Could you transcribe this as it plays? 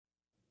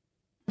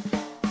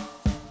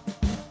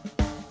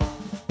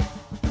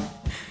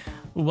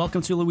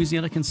Welcome to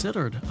Louisiana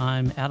Considered.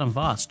 I'm Adam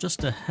Voss.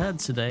 Just ahead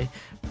today,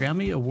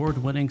 Grammy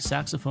Award-winning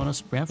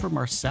saxophonist Branford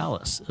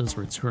Marsalis is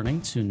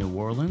returning to New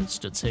Orleans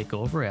to take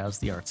over as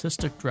the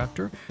artistic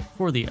director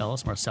for the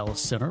Ellis Marsalis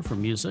Center for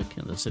Music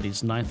in the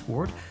city's 9th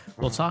Ward.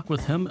 We'll talk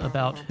with him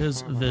about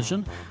his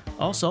vision.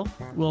 Also,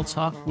 we'll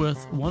talk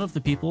with one of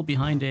the people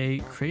behind a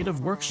creative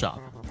workshop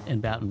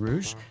in Baton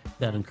Rouge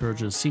that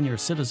encourages senior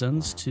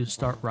citizens to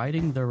start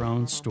writing their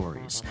own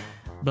stories.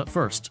 But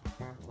first,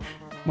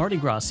 Mardi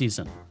Gras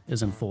season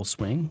is in full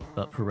swing,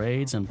 but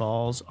parades and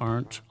balls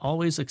aren't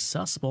always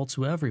accessible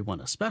to everyone,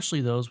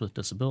 especially those with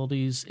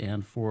disabilities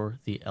and for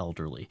the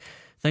elderly.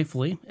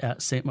 Thankfully,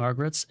 at St.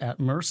 Margaret's at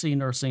Mercy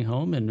Nursing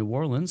Home in New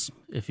Orleans,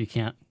 if you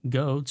can't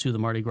go to the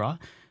Mardi Gras,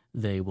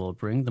 they will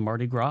bring the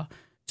Mardi Gras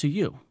to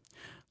you.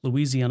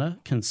 Louisiana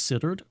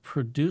Considered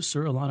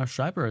producer Alana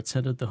Schreiber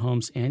attended the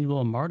home's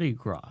annual Mardi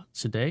Gras.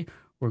 Today,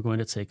 we're going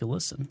to take a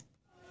listen.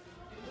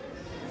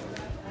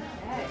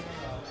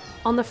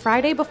 On the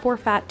Friday before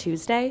Fat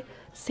Tuesday,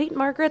 St.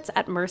 Margaret's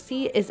at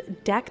Mercy is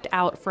decked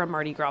out for a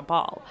Mardi Gras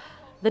ball.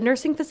 The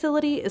nursing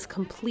facility is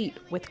complete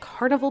with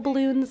carnival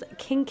balloons,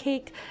 king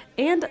cake,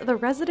 and the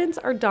residents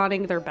are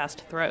donning their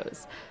best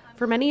throws.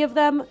 For many of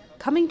them,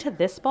 coming to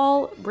this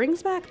ball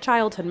brings back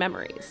childhood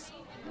memories.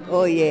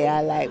 Oh yeah,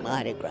 I like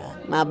Mardi Gras.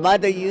 My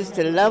mother used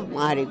to love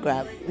Mardi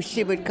Gras.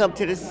 She would come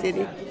to the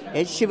city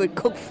and she would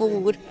cook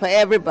food for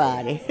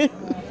everybody.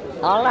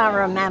 All I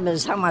remember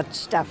is how much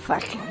stuff I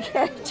can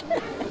get.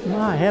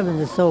 My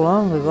heavens, it's so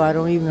long ago I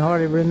don't even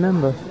hardly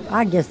remember.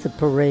 I guess the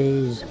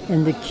parades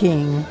and the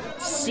king.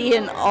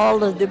 Seeing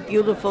all of the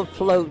beautiful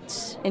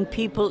floats and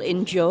people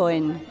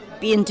enjoying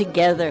being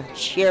together,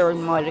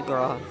 sharing Mardi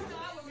Gras.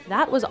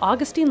 That was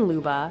Augustine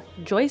Luba,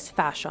 Joyce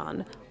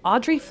Fashon,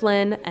 Audrey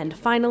Flynn, and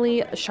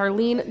finally,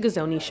 Charlene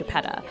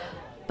Gazzoni-Chipetta.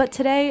 But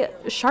today,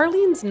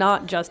 Charlene's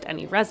not just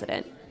any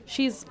resident.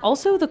 She's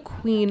also the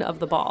queen of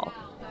the ball.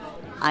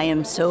 I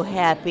am so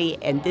happy,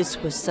 and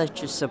this was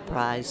such a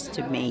surprise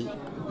to me.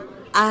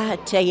 I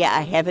tell you,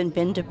 I haven't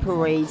been to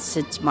parades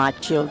since my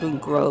children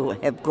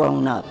have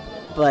grown up.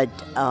 But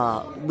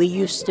we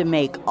used to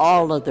make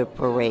all of the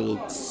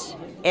parades,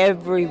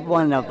 every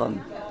one of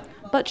them.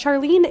 But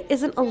Charlene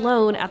isn't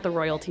alone at the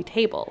royalty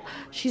table.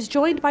 She's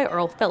joined by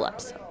Earl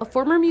Phillips, a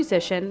former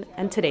musician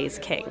and today's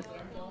king.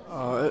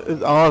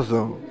 It's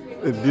awesome.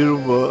 It's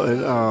beautiful,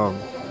 and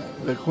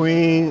the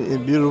queen is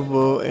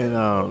beautiful,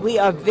 and we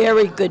are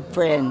very good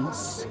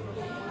friends.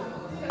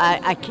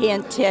 I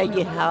can't tell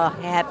you how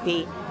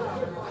happy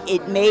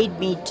it made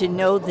me to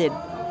know that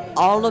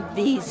all of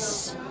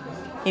these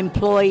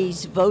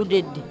employees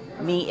voted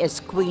me as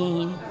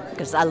queen,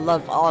 because I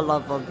love all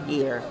of them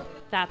here.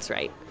 That's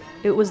right.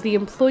 It was the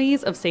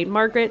employees of St.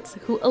 Margaret's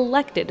who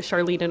elected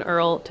Charlene and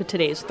Earl to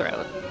today's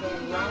throne.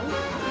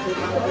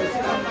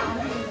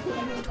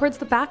 Towards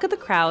the back of the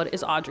crowd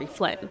is Audrey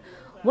Flynn,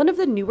 one of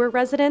the newer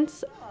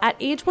residents. At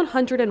age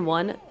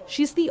 101,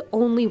 she's the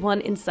only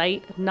one in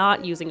sight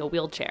not using a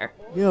wheelchair.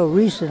 You know,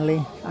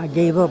 recently I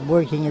gave up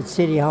working at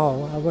City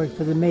Hall. I worked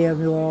for the mayor of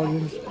New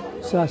Orleans,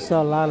 so I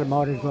saw a lot of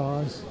Mardi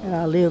Gras. And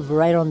I live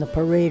right on the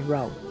parade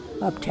route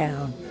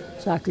uptown,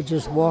 so I could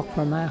just walk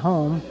from my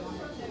home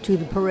to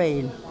the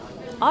parade.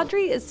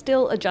 Audrey is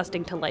still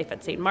adjusting to life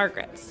at St.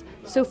 Margaret's.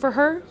 So for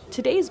her,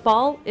 today's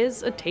ball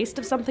is a taste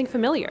of something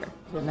familiar.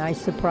 It's a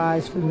nice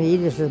surprise for me.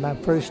 This is my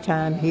first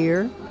time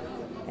here.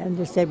 And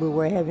they said we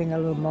were having a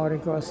little Mardi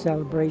Gras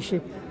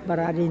celebration, but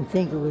I didn't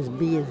think it would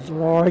be as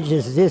large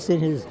as this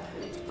and as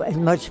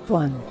much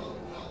fun.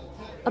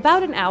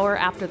 About an hour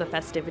after the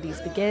festivities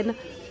begin,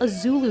 a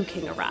Zulu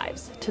king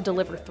arrives to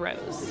deliver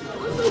throws.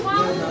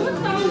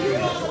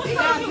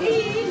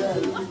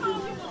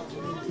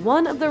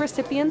 One of the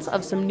recipients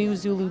of some new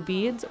Zulu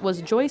beads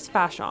was Joyce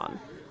Fashon.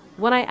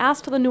 When I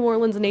asked the New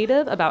Orleans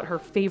native about her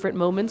favorite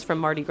moments from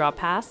Mardi Gras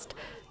past,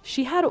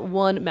 she had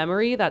one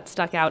memory that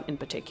stuck out in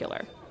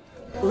particular.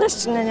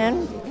 Listening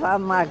in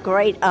from my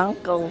great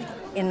uncle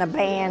in the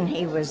band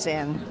he was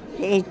in.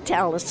 He'd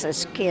tell us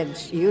as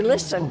kids, you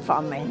listen for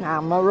me, now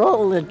I'm gonna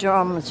roll the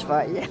drums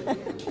for you.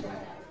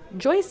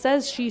 Joyce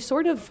says she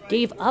sort of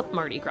gave up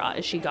Mardi Gras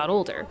as she got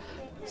older.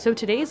 So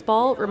today's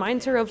ball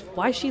reminds her of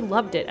why she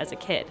loved it as a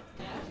kid.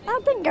 I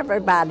think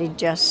everybody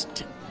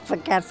just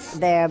forgets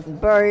their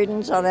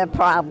burdens or their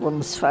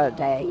problems for a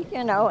day,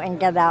 and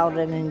get out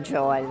and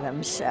enjoy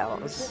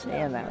themselves,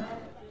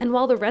 And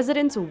while the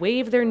residents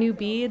wave their new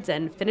beads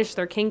and finish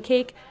their king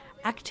cake,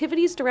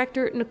 activities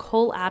director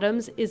Nicole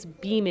Adams is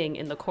beaming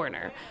in the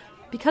corner.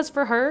 Because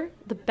for her,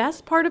 the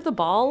best part of the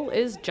ball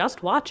is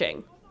just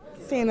watching.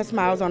 Seeing the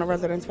smiles on the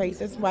residents'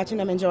 faces, watching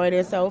them enjoy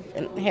themselves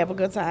and have a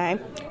good time,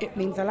 it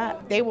means a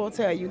lot. They will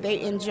tell you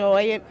they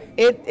enjoy it.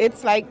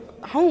 It's like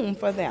home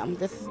for them.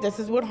 This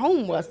is what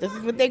home was. This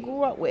is what they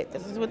grew up with.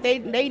 This is what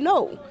they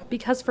know.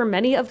 Because for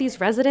many of these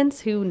residents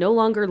who no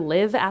longer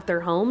live at their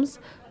homes,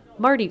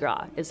 Mardi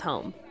Gras is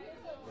home.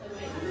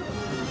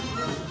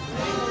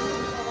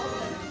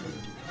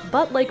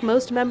 But like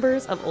most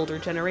members of older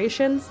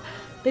generations,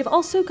 They've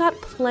also got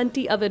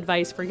plenty of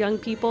advice for young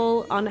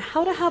people on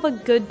how to have a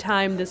good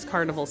time this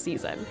carnival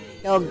season.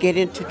 Don't get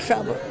into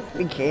trouble.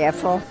 Be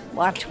careful.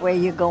 Watch where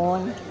you're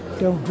going.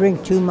 Don't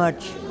drink too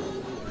much.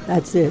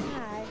 That's it.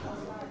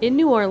 In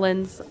New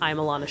Orleans, I'm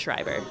Alana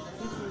Schreiber.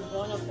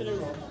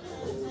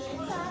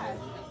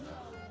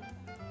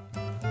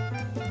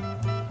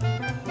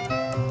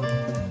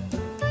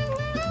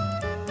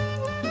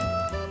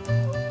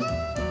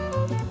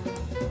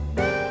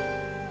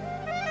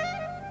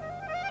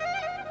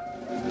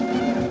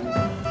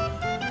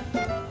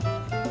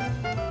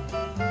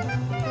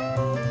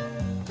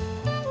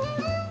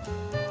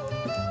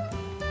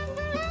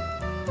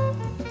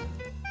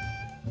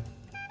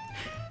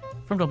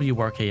 From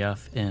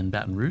WRKF in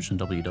Baton Rouge and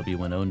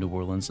WWNO New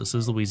Orleans, this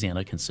is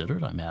Louisiana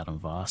Considered. I'm Adam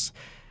Voss.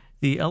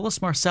 The Ellis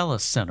Marsalis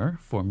Center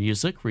for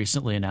Music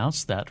recently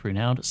announced that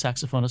renowned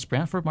saxophonist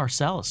Branford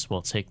Marsalis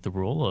will take the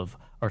role of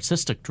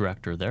artistic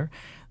director there.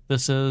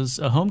 This is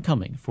a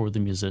homecoming for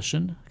the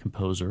musician,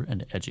 composer,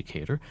 and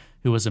educator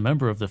who was a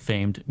member of the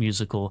famed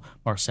musical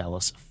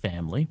Marsalis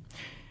family.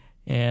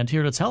 And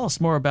here to tell us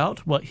more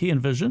about what he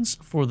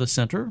envisions for the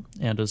center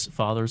and his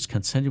father's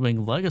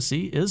continuing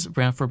legacy is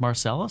Branford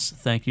Marsalis.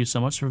 Thank you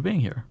so much for being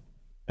here.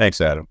 Thanks,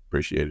 Adam.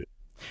 Appreciate it.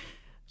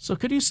 So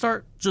could you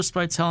start just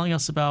by telling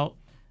us about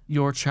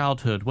your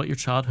childhood, what your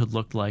childhood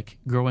looked like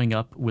growing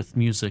up with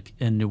music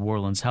in New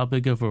Orleans? How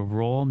big of a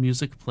role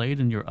music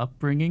played in your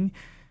upbringing?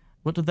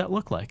 What did that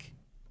look like?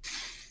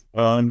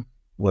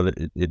 Well,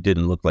 it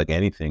didn't look like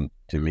anything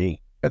to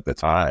me at the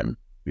time,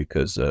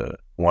 because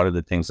one of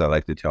the things I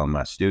like to tell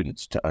my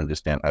students to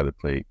understand how to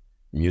play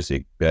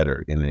music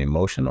better in an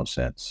emotional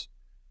sense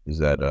is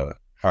that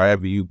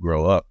however you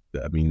grow up,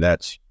 I mean,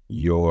 that's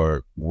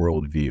your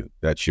worldview,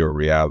 that's your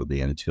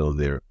reality until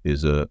there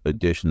is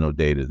additional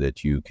data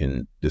that you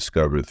can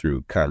discover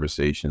through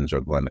conversations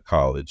or going to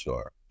college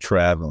or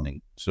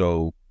traveling.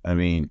 So, I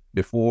mean,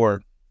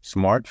 before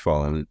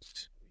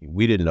smartphones,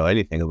 we didn't know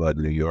anything about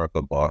New York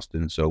or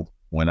Boston. So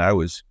when I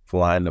was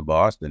flying to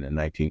Boston in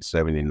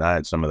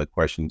 1979, some of the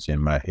questions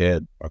in my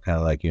head are kind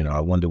of like, I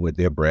wonder what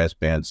their brass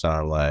bands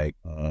sound like.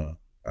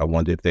 I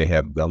wonder if they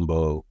have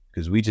gumbo,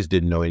 because we just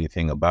didn't know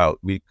anything about.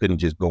 We couldn't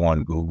just go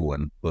on Google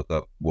and look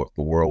up what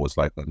the world was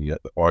like on the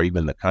other, or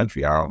even the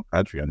country, our own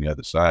country on the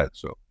other side.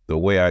 So the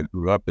way I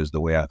grew up is the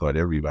way I thought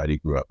everybody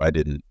grew up. I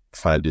didn't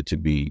find it to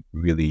be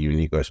really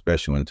unique or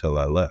special until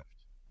I left.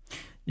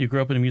 You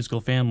grew up in a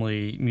musical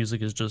family.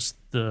 Music is just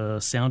the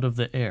sound of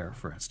the air,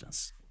 for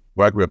instance.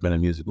 Well, I grew up in a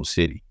musical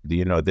city.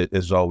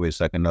 There's always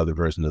like another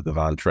version of the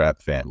Von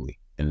Trapp family.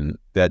 And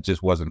that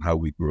just wasn't how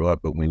we grew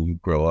up. But when you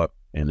grow up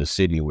in a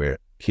city where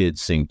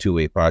kids sing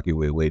two-way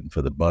Parkway waiting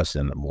for the bus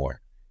in the morning,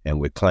 and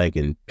we're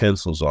clanking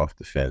pencils off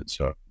the fence,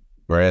 or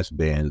brass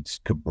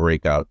bands could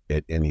break out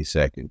at any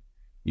second,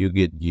 you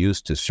get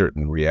used to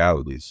certain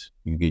realities.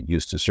 You get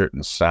used to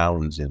certain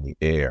sounds in the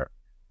air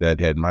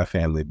that had my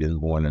family been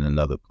born in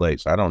another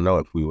place, I don't know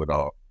if we would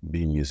all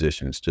be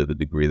musicians to the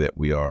degree that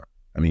we are.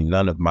 I mean,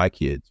 none of my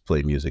kids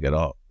play music at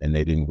all, and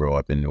they didn't grow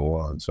up in New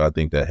Orleans. So I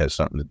think that has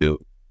something to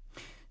do.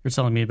 You're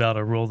telling me about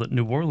a role that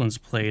New Orleans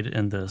played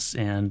in this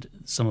and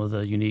some of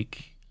the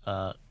unique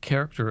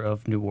character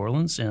of New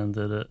Orleans, and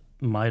that it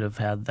might have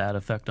had that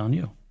effect on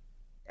you.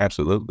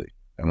 Absolutely.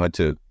 I went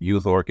to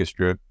youth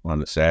orchestra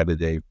on a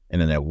Saturday,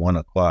 and then at 1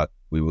 o'clock,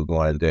 we were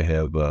going to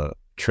have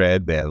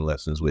trad band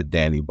lessons with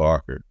Danny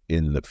Barker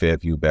in the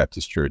Fairview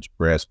Baptist Church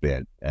brass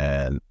band.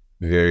 And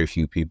very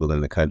few people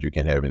in the country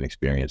can have an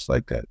experience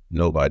like that.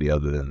 Nobody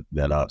other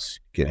than us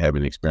can have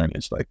an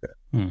experience like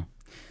that.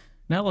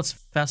 Now let's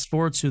fast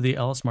forward to the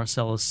Ellis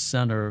Marsalis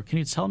Center. Can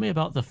you tell me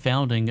about the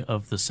founding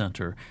of the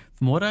center?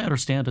 From what I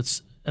understand,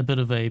 it's a bit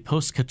of a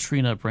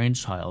post-Katrina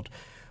brainchild.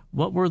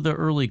 What were the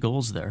early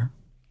goals there?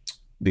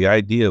 The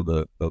idea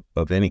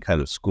of any kind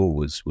of school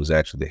was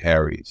actually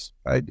Harry's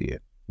idea.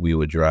 We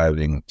were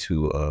driving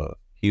to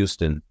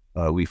Houston.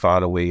 We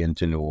found a way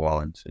into New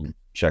Orleans and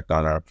checked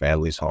on our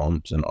families'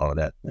 homes and all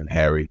that. And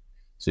Harry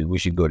said we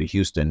should go to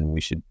Houston and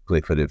we should play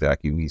for the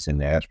evacuees in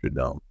the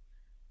Astrodome.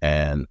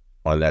 And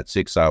on that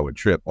 6-hour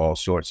trip, all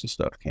sorts of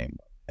stuff came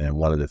up. And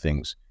one of the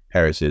things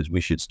Harry says,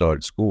 we should start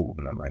a school.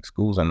 And I'm like,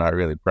 schools are not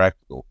really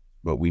practical,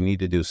 but we need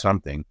to do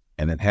something.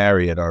 And then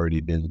Harry had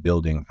already been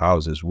building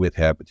houses with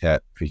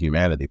Habitat for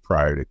Humanity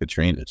prior to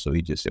Katrina. So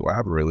he just said, well, I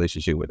have a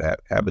relationship with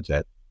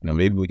Habitat.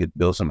 Maybe we could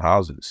build some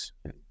houses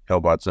and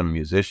help out some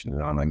musicians.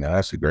 And I'm like, no,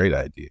 that's a great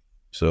idea.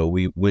 So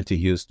we went to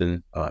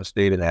Houston,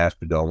 stayed in the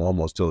Astrodome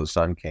almost till the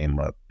sun came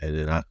up. And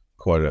then I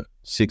caught a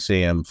 6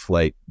 a.m.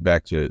 flight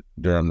back to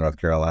Durham, North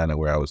Carolina,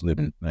 where I was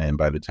living. And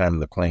by the time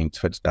the plane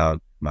touched down,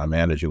 my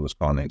manager was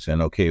calling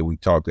saying, okay, we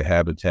talked to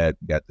Habitat,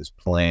 got this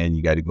plan.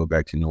 You got to go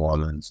back to New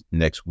Orleans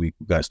next week.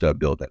 We got to start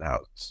building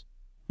houses.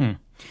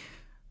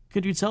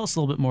 Could you tell us a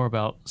little bit more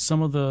about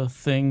some of the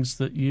things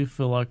that you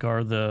feel like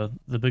are the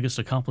biggest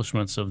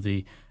accomplishments of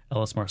the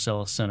Ellis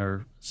Marsalis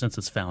Center since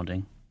its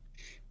founding?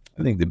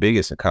 I think the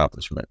biggest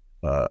accomplishment,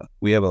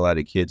 we have a lot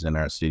of kids in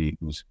our city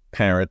whose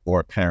parent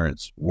or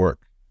parents work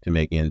to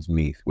make ends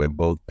meet, where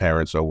both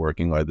parents are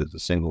working or there's a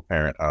single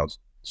parent house.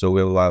 So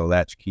we have a lot of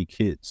latchkey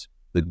kids.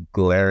 the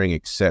glaring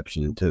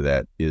exception to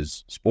that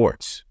is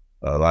sports.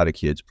 A lot of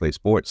kids play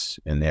sports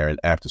and they're in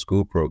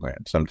after-school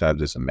programs.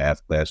 Sometimes it's a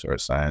math class or a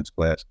science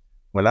class.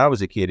 When I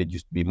was a kid, it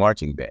used to be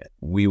marching band.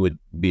 We would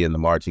be in the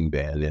marching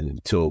band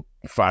until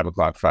 5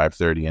 o'clock,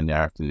 5:30 in the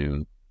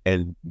afternoon.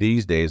 And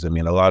these days, I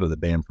mean, a lot of the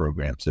band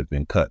programs have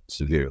been cut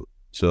severely.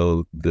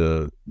 So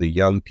the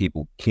young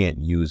people can't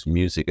use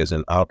music as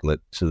an outlet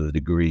to the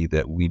degree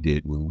that we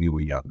did when we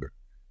were younger.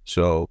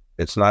 So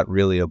it's not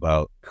really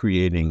about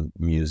creating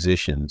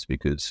musicians,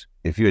 because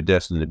if you're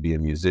destined to be a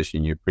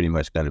musician, you're pretty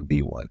much going to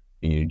be one.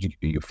 And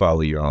you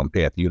follow your own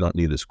path. You don't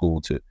need a school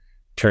to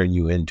turn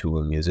you into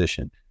a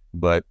musician.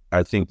 But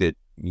I think that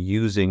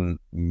using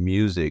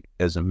music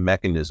as a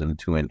mechanism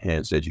to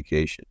enhance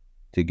education,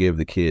 to give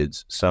the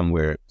kids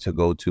somewhere to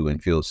go to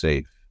and feel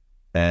safe.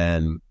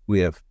 And we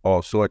have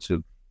all sorts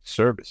of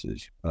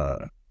services,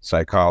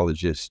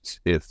 psychologists,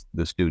 if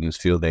the students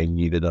feel they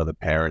need another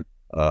parent,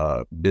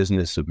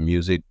 business of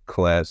music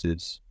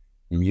classes,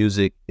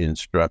 music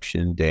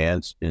instruction,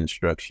 dance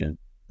instruction.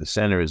 The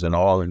center is an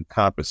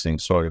all-encompassing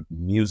sort of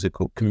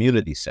musical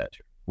community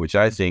center, which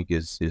I think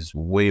is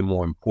way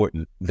more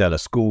important than a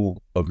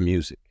school of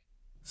music.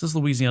 This is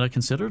Louisiana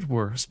Considered.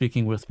 We're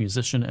speaking with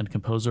musician and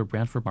composer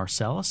Branford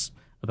Marsalis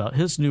about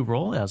his new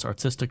role as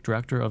artistic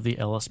director of the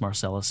L.S.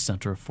 Marsalis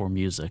Center for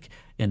Music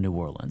in New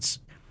Orleans.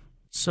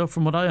 So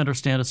from what I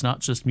understand, it's not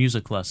just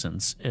music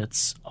lessons.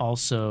 It's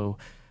also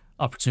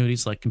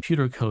opportunities like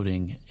computer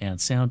coding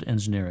and sound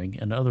engineering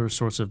and other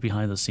sorts of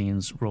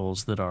behind-the-scenes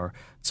roles that are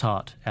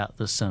taught at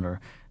the center.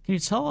 Can you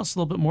tell us a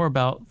little bit more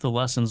about the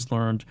lessons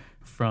learned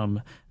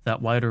from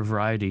that wider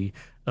variety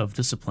of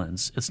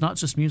disciplines? It's not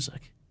just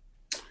music.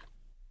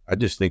 I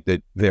just think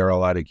that there are a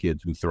lot of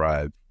kids who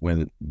thrive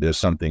when there's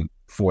something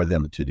for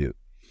them to do.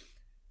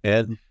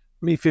 And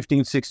I mean,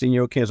 15,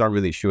 16-year-old kids aren't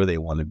really sure they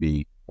want to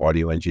be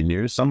audio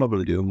engineers. Some of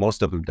them do,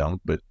 most of them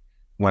don't. But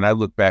when I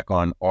look back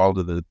on all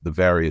of the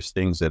various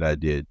things that I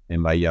did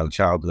in my young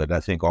childhood, I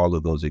think all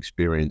of those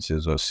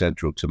experiences are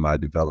central to my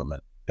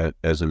development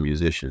as a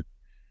musician.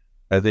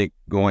 I think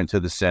going to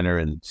the center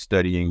and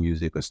studying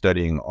music or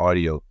studying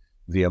audio,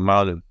 the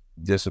amount of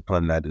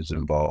discipline that is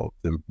involved,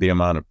 the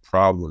amount of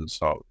problem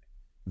solving,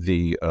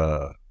 the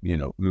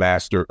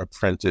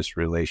master-apprentice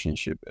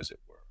relationship, as it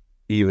were.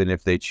 Even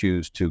if they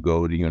choose to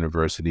go to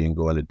university and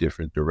go in a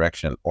different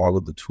direction, all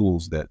of the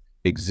tools that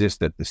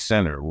exist at the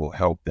center will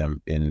help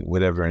them in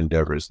whatever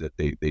endeavors that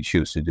they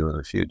choose to do in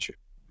the future.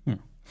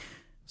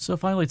 So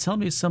finally, tell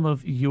me some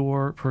of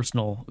your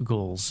personal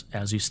goals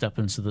as you step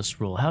into this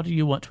role. How do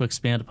you want to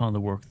expand upon the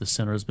work the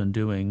center has been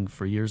doing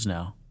for years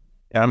now?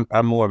 I'm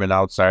more of an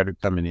outsider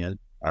coming in,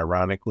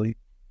 ironically.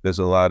 There's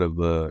a lot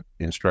of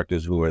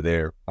instructors who are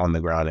there on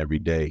the ground every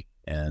day.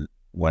 And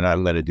what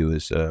I'm going to do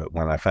is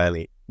when I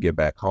finally get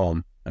back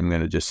home, I'm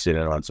going to just sit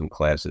in on some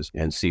classes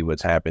and see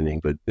what's happening.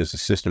 But there's a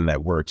system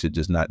that works. It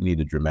does not need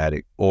a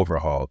dramatic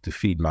overhaul to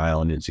feed my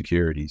own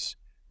insecurities.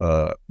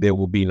 There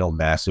will be no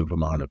massive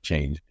amount of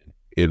change.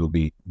 It'll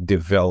be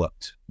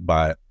developed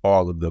by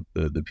all of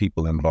the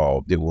people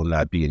involved. It will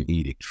not be an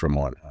edict from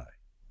on high.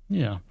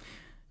 Yeah.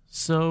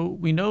 So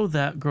we know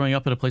that growing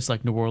up in a place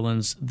like New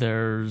Orleans,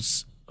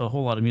 there's a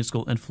whole lot of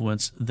musical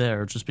influence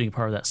there, just being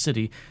part of that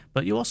city.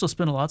 But you also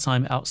spend a lot of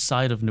time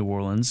outside of New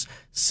Orleans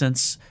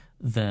since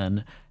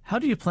then. How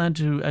do you plan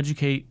to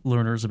educate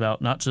learners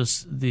about not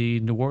just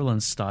the New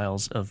Orleans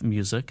styles of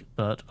music,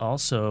 but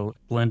also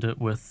blend it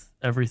with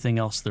everything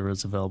else there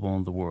is available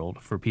in the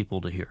world for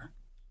people to hear?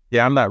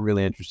 Yeah, I'm not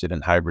really interested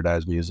in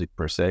hybridized music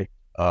per se.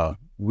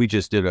 We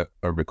just did a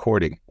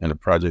recording and a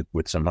project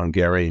with some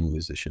Hungarian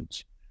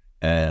musicians.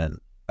 And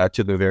I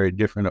took a very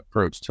different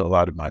approach to a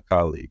lot of my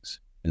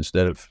colleagues.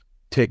 Instead of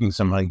taking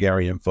some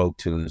Hungarian folk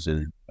tunes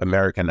and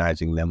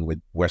Americanizing them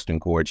with Western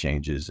chord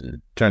changes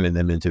and turning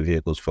them into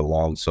vehicles for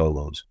long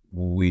solos,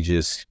 we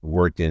just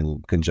worked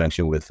in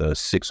conjunction with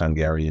 6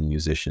 Hungarian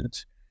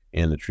musicians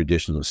in a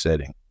traditional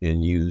setting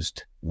and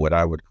used what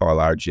I would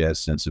call our jazz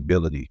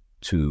sensibility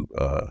to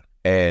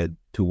add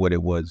to what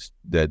it was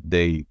that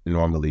they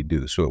normally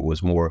do. So it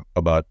was more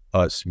about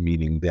us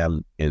meeting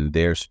them in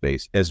their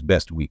space as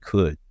best we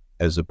could,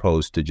 as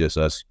opposed to just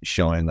us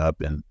showing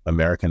up and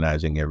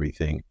Americanizing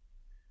everything.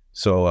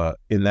 So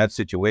in that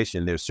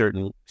situation, there's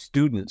certain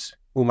students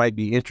who might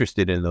be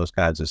interested in those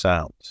kinds of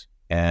sounds.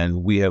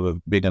 And we have a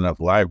big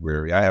enough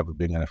library. I have a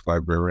big enough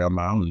library on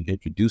my own to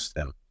introduce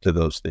them to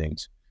those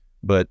things.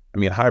 But I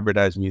mean,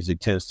 hybridized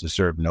music tends to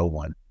serve no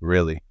one,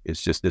 really.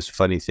 It's just this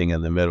funny thing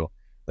in the middle.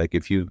 Like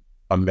if you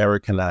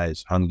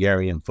Americanize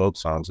Hungarian folk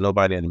songs,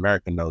 nobody in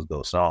America knows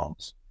those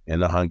songs.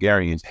 And the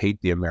Hungarians hate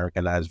the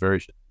Americanized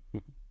version.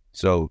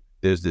 So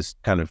there's this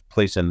kind of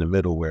place in the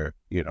middle where,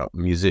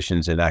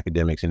 musicians and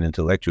academics and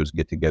intellectuals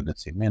get together and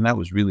say, man, that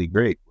was really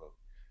great.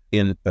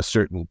 In a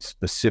certain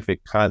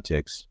specific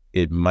context,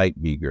 it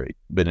might be great,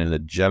 but in a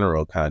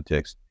general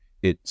context,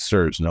 it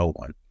serves no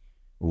one.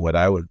 What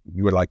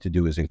you would like to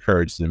do is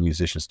encourage the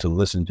musicians to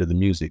listen to the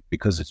music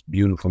because it's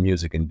beautiful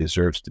music and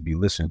deserves to be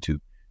listened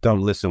to. Don't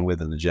listen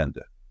with an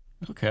agenda.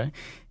 Okay.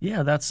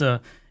 Yeah, that's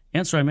a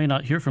answer I may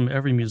not hear from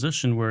every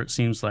musician, where it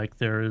seems like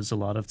there is a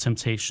lot of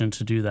temptation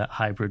to do that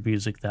hybrid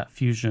music, that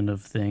fusion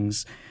of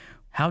things.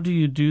 How do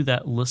you do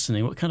that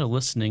listening? What kind of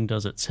listening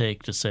does it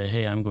take to say,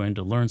 hey, I'm going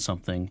to learn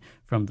something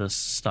from this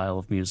style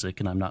of music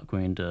and I'm not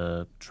going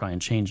to try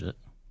and change it?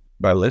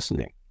 By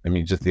listening. I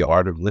mean, just the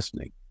art of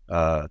listening.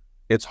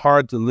 It's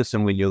hard to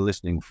listen when you're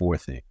listening for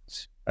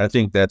things. I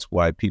think that's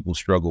why people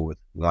struggle with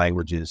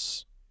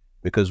languages,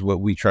 because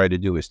what we try to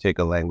do is take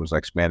a language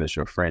like Spanish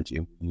or French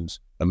and use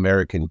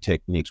American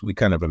techniques. We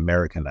kind of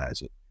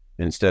Americanize it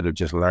instead of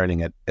just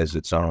learning it as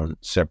its own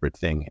separate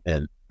thing.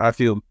 And I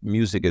feel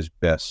music is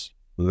best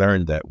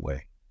learned that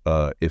way.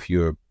 If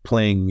you're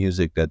playing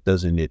music that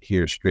doesn't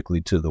adhere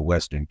strictly to the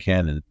Western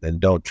canon, then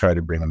don't try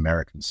to bring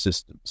American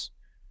systems.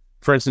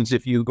 For instance,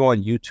 if you go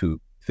on YouTube,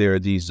 there are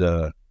these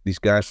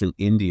guys from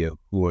India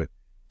who are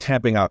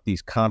tapping out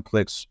these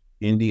complex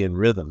Indian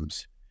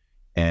rhythms,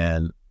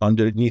 and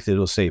underneath it,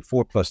 it'll say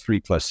 4 plus 3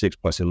 plus 6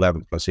 plus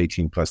 11 plus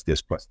 18 plus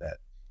this plus that.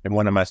 And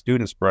one of my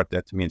students brought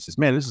that to me and says,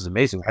 man, this is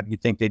amazing. How do you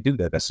think they do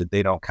that? I said,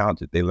 they don't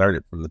count it. They learn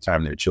it from the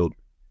time they're children.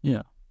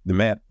 Yeah. The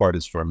math part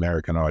is for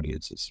American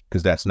audiences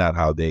because that's not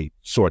how they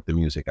sort the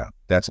music out.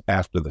 That's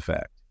after the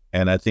fact.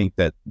 And I think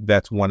that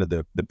that's one of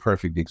the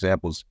perfect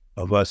examples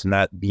of us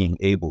not being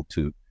able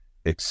to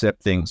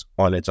accept things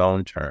on its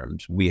own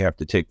terms. We have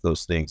to take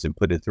those things and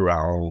put it through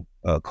our own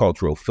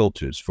cultural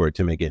filters for it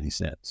to make any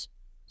sense.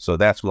 So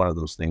that's one of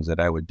those things that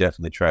I would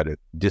definitely try to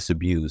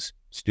disabuse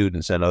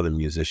students and other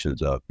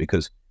musicians of,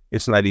 because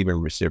it's not even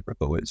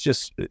reciprocal. It's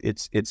just,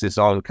 it's its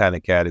own kind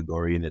of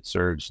category, and it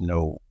serves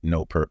no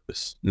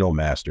purpose, no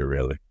master,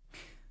 really.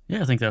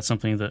 Yeah, I think that's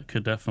something that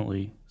could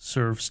definitely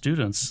serve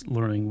students,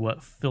 learning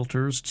what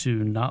filters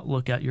to not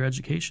look at your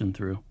education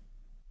through.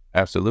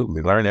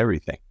 Absolutely. Learn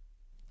everything.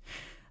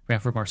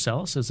 Branford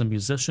Marsalis is a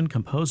musician,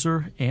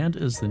 composer, and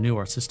is the new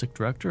artistic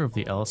director of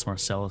the Ellis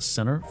Marsalis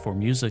Center for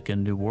Music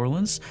in New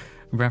Orleans.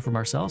 Branford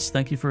Marsalis,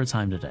 thank you for your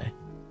time today.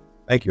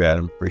 Thank you,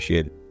 Adam.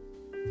 Appreciate it.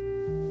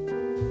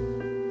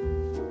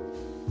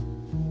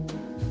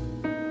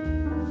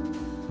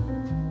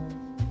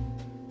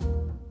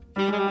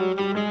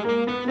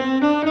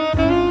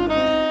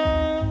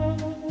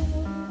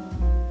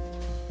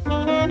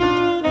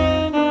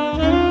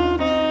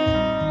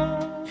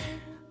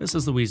 This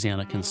is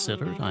Louisiana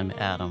Considered. I'm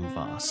Adam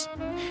Voss.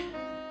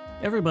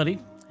 Everybody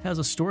has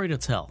a story to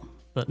tell,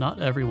 but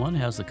not everyone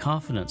has the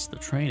confidence, the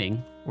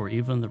training, or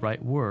even the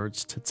right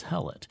words to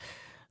tell it.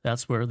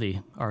 That's where the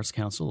Arts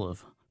Council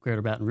of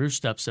Greater Baton Rouge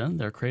steps in.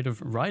 Their creative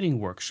writing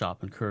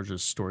workshop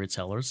encourages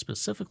storytellers,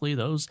 specifically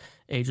those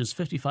ages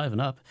 55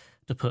 and up,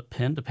 to put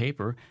pen to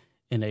paper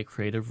in a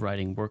creative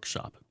writing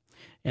workshop.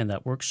 And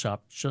that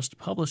workshop just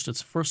published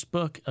its first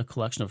book, a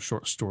collection of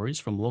short stories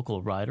from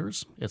local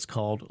writers. It's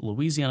called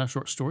Louisiana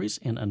Short Stories,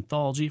 an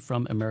anthology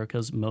from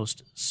America's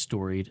most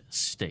storied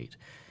state.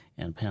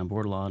 And Pam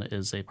Bordelon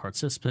is a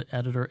participant,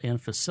 editor,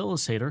 and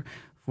facilitator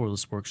for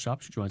this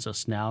workshop. She joins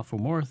us now for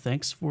more.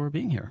 Thanks for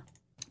being here.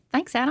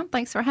 Thanks, Adam.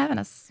 Thanks for having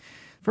us.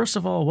 First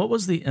of all, what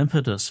was the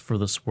impetus for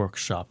this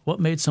workshop? What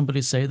made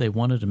somebody say they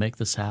wanted to make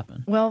this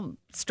happen? Well,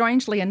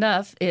 strangely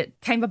enough,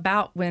 it came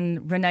about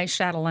when Renee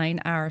Chatelain,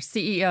 our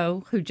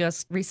CEO, who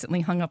just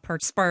recently hung up her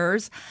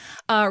spurs,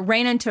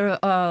 ran into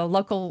a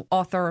local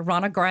author,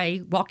 Ronna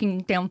Gray,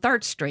 walking down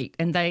 3rd Street,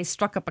 and they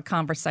struck up a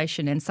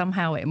conversation, and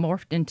somehow it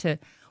morphed into,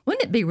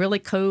 wouldn't it be really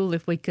cool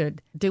if we could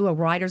do a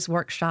writer's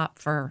workshop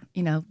for,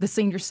 the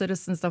senior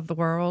citizens of the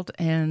world?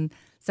 And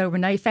so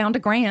Renee found a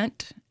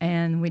grant,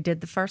 and we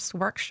did the first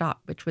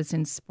workshop, which was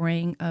in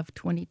spring of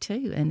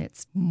 22, and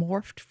it's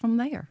morphed from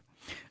there.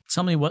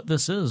 Tell me what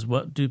this is.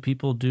 What do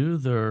people do?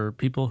 There are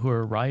people who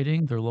are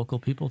writing. They're local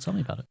people. Tell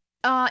me about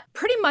it.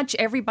 Pretty much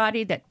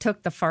everybody that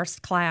took the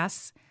first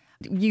class.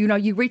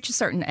 You reach a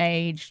certain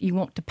age, you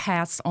want to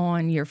pass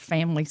on your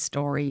family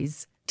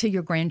stories to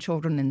your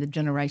grandchildren and the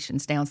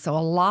generations down. So a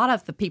lot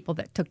of the people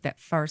that took that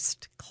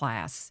first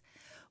class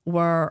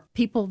were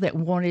people that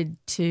wanted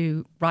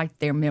to write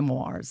their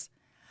memoirs.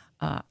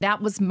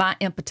 That was my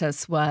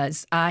impetus.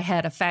 Was I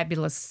had a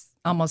fabulous,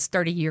 almost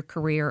 30-year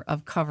career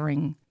of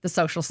covering the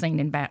social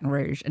scene in Baton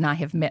Rouge, and I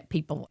have met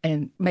people,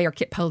 and Mayor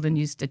Kip Holden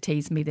used to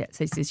tease me that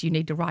he says, you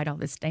need to write all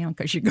this down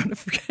because you're going to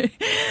forget.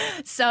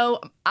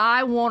 So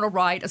I want to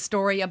write a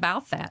story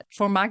about that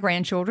for my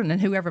grandchildren and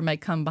whoever may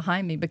come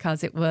behind me,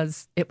 because it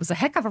was a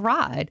heck of a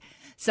ride.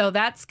 So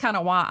that's kind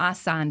of why I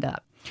signed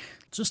up.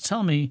 Just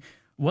tell me,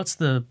 what's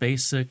the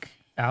basic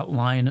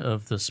outline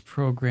of this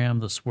program,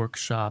 this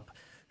workshop?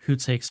 Who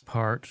takes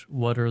part?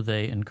 What are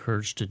they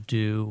encouraged to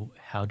do?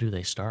 How do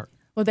they start?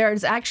 Well,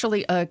 there's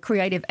actually a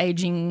creative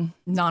aging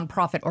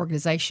nonprofit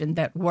organization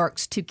that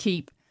works to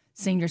keep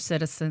senior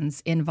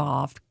citizens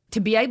involved. To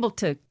be able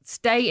to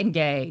stay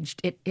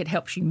engaged, it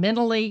helps you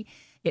mentally,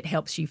 it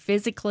helps you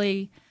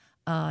physically,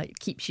 it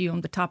keeps you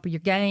on the top of your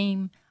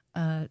game.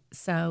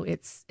 So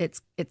it's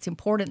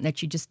important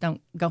that you just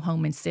don't go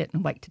home and sit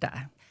and wait to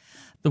die.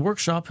 The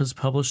workshop has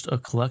published a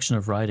collection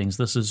of writings.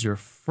 This is your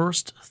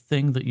first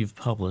thing that you've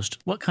published.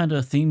 What kind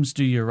of themes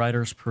do your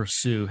writers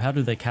pursue? How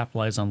do they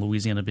capitalize on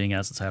Louisiana being,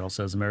 as the title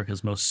says,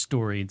 America's most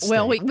storied state?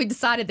 Well, we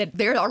decided that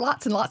there are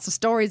lots and lots of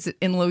stories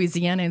in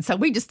Louisiana, and so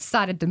we just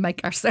decided to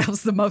make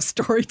ourselves the most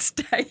storied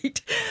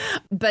state.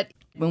 But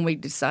when we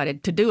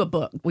decided to do a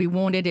book, we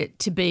wanted it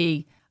to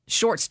be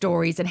short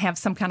stories and have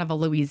some kind of a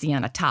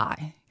Louisiana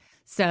tie.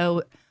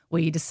 So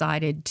we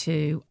decided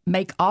to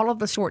make all of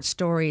the short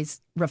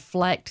stories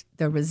reflect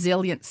the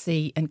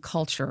resiliency and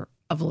culture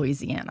of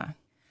Louisiana.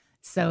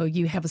 So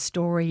you have a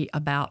story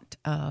about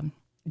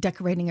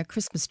decorating a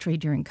Christmas tree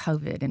during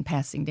COVID and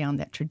passing down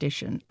that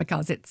tradition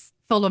because it's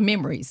full of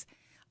memories.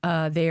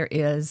 There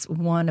is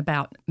one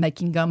about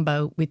making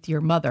gumbo with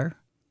your mother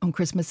on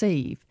Christmas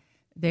Eve.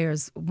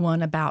 There's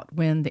one about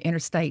when the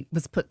interstate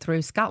was put through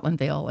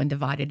Scotlandville and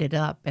divided it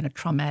up, and a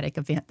traumatic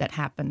event that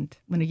happened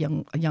when a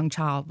young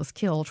child was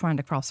killed trying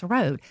to cross a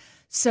road.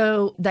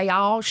 So they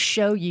all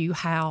show you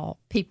how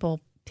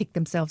people pick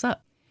themselves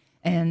up.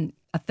 And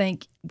I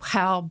think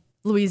how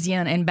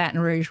Louisiana and Baton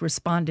Rouge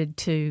responded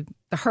to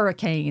the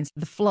hurricanes,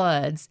 the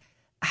floods,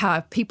 how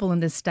people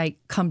in this state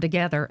come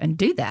together and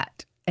do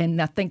that.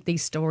 And I think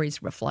these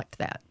stories reflect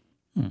that.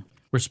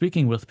 We're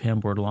speaking with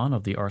Pam Bordelon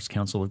of the Arts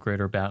Council of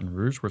Greater Baton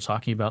Rouge. We're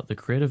talking about the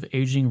Creative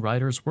Aging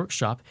Writers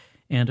Workshop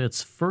and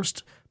its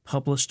first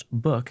published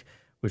book,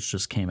 which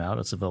just came out.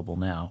 It's available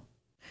now.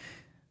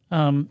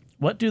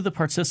 What do the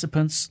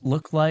participants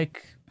look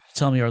like?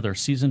 Tell me, are there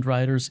seasoned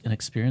writers,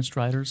 inexperienced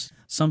writers?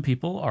 Some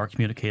people are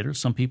communicators,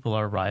 some people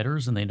are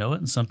writers, and they know it,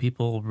 and some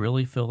people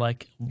really feel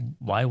like,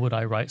 why would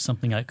I write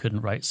something I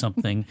couldn't write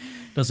something?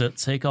 Does it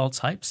take all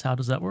types? How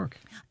does that work?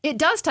 It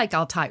does take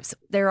all types.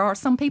 There are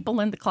some people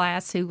in the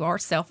class who are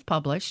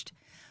self-published,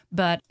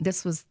 but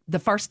this was the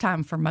first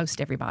time for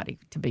most everybody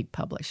to be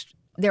published.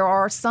 There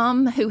are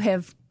some who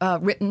have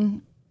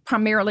written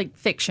primarily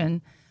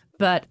fiction,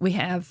 but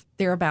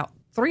there are about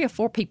 3 or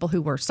 4 people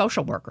who were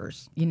social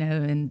workers,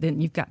 and then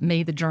you've got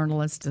me, the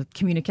journalist, the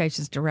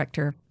communications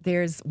director.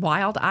 There's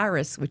Wild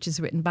Iris, which is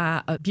written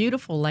by a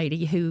beautiful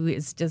lady who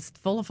is just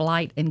full of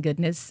light and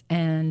goodness.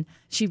 And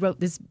she wrote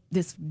this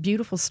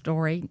beautiful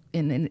story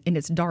in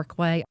its dark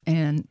way,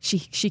 and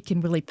she can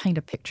really paint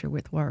a picture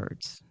with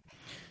words.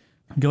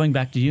 Going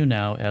back to you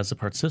now as a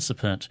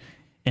participant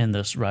in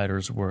this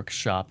writer's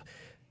workshop,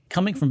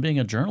 coming from being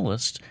a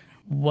journalist,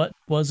 what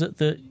was it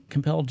that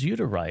compelled you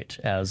to write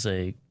as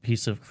a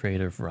piece of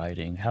creative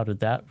writing? How did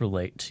that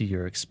relate to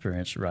your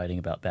experience writing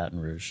about Baton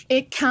Rouge?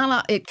 It kind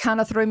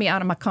of threw me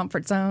out of my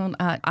comfort zone.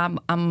 I'm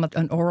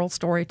an oral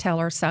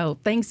storyteller, so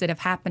things that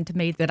have happened to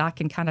me that I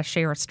can kind of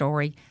share a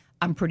story,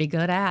 I'm pretty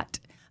good at.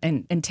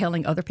 And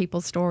telling other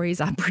people's stories,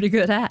 I'm pretty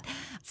good at.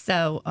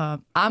 So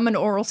I'm an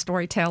oral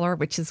storyteller,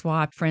 which is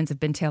why friends have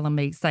been telling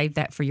me, save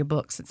that for your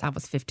book, since I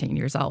was 15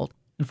 years old.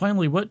 And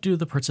finally, what do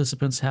the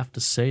participants have to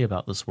say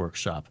about this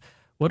workshop?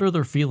 What are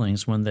their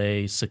feelings when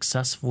they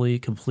successfully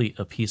complete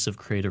a piece of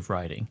creative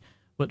writing?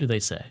 What do they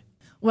say?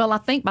 Well, I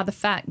think by the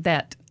fact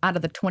that out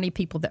of the 20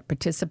 people that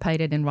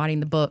participated in writing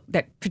the book,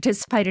 that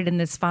participated in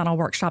this final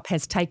workshop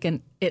has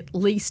taken at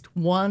least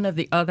one of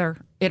the other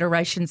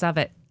iterations of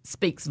it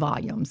speaks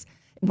volumes.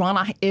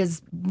 Rana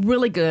is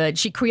really good.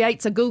 She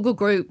creates a Google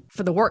group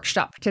for the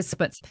workshop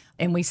participants,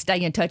 and we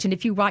stay in touch. And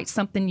if you write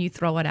something, you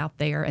throw it out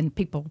there, and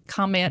people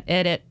comment,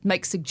 edit,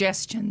 make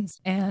suggestions,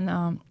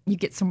 and you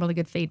get some really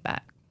good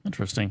feedback.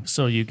 Interesting.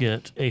 So you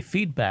get a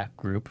feedback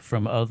group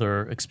from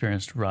other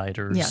experienced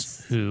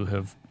writers who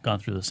have gone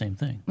through the same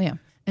thing. Yeah.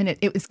 And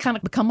it's kind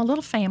of become a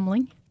little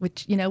family,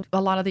 which,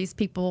 a lot of these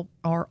people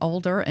are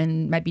older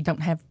and maybe don't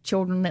have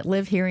children that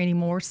live here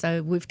anymore.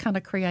 So we've kind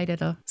of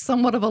created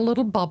somewhat of a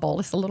little bubble.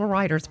 It's a little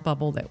writer's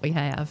bubble that we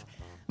have.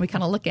 We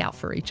kind of look out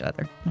for each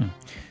other.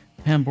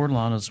 Pam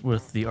Bordelon is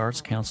with the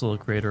Arts Council of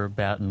Greater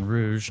Baton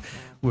Rouge,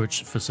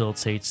 which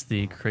facilitates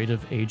the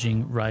Creative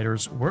Aging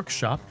Writers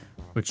Workshop,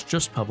 which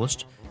just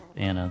published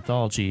an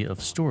anthology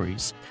of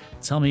stories.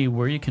 Tell me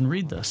where you can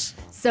read this.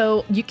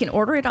 So you can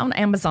order it on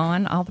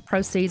Amazon. All the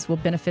proceeds will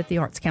benefit the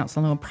Arts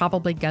Council, and will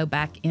probably go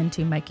back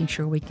into making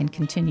sure we can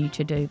continue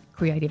to do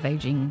creative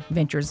aging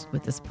ventures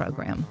with this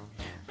program.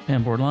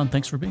 Pam Bordelon,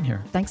 thanks for being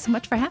here. Thanks so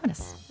much for having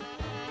us.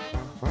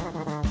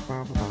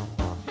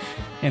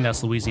 And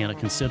that's Louisiana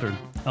Considered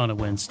on a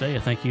Wednesday.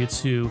 A thank you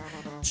to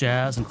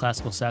jazz and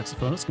classical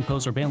saxophonist,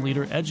 composer, band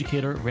leader,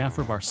 educator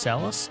Branford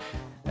Marsalis,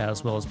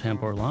 as well as Pam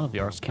Bordelon of the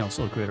Arts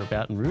Council of Greater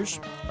Baton Rouge.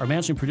 Our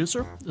managing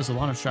producer is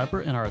Alana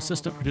Schreiber, and our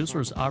assistant producer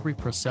is Aubrey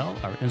Purcell.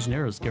 Our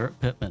engineer is Garrett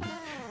Pittman.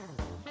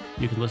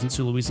 You can listen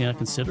to Louisiana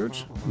Considered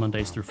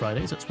Mondays through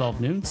Fridays at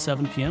 12 noon,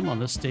 7 p.m. on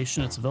this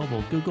station. It's available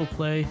on Google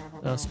Play,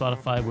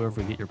 Spotify,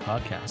 wherever you get your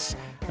podcasts.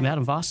 I'm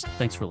Adam Voss.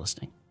 Thanks for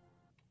listening.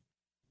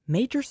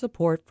 Major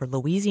support for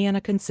Louisiana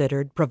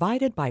Considered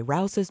provided by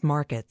Rouse's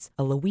Markets,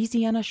 a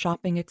Louisiana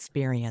shopping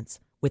experience,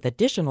 with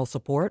additional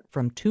support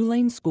from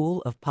Tulane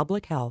School of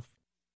Public Health.